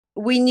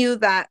We knew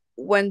that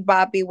when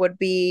Bobby would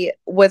be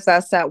with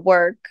us at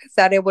work,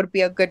 that it would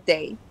be a good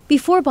day.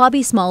 Before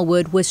Bobby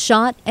Smallwood was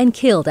shot and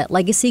killed at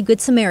Legacy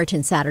Good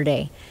Samaritan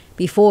Saturday,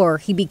 before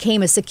he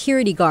became a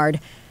security guard,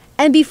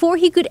 and before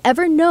he could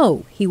ever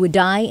know he would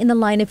die in the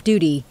line of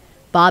duty,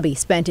 Bobby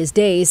spent his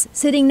days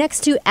sitting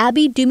next to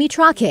Abby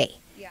Dumitrake,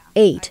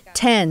 8,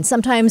 10,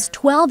 sometimes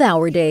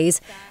 12-hour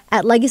days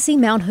at Legacy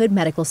Mount Hood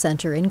Medical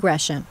Center in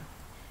Gresham.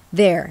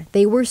 There,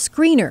 they were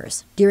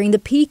screeners during the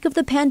peak of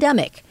the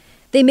pandemic.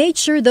 They made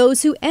sure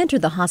those who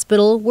entered the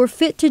hospital were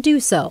fit to do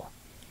so.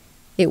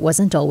 It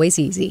wasn't always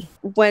easy.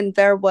 When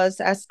there was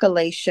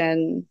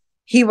escalation,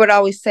 he would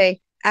always say,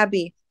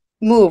 Abby,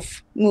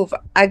 move,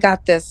 I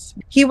got this.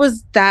 He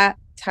was that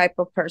type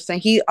of person.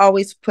 He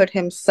always put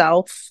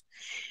himself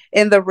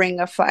in the ring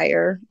of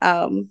fire.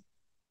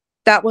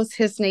 That was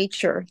his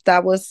nature.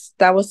 That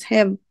was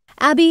him.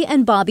 Abby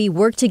and Bobby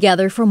worked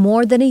together for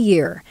more than a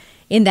year.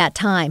 In that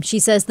time, she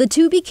says the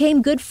two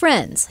became good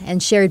friends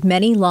and shared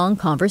many long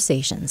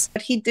conversations.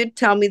 But he did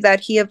tell me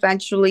that he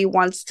eventually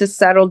wants to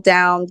settle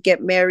down,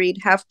 get married,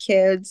 have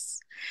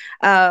kids,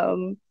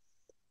 um,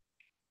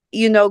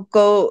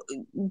 go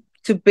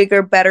to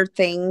bigger, better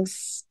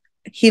things.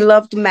 He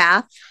loved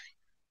math.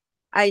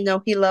 I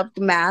know he loved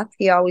math.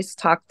 He always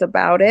talked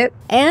about it.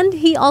 And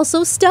he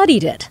also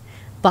studied it.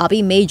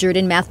 Bobby majored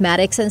in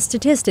mathematics and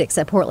statistics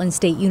at Portland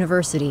State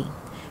University.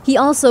 He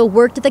also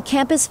worked at the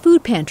campus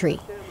food pantry.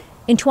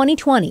 In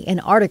 2020, an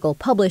article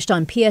published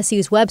on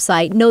PSU's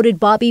website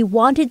noted Bobby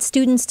wanted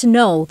students to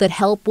know that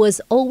help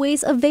was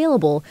always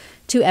available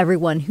to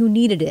everyone who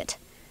needed it.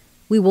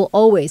 "We will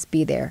always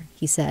be there,"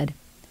 he said.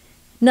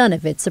 None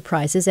of it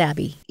surprises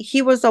Abby.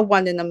 He was a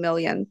one in a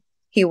million.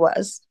 He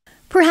was.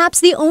 Perhaps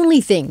the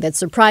only thing that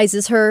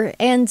surprises her,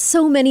 and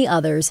so many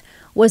others,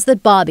 was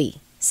that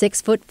Bobby,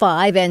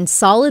 6'5" and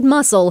solid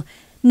muscle,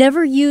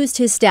 never used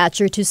his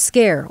stature to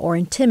scare or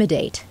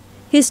intimidate.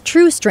 His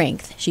true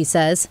strength, she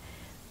says,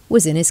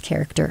 was in his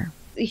character.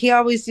 He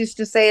always used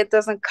to say it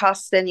doesn't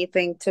cost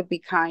anything to be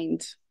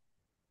kind.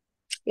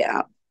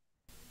 Yeah.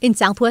 In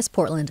Southwest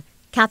Portland,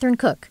 Catherine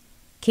Cook,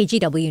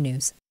 KGW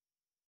News.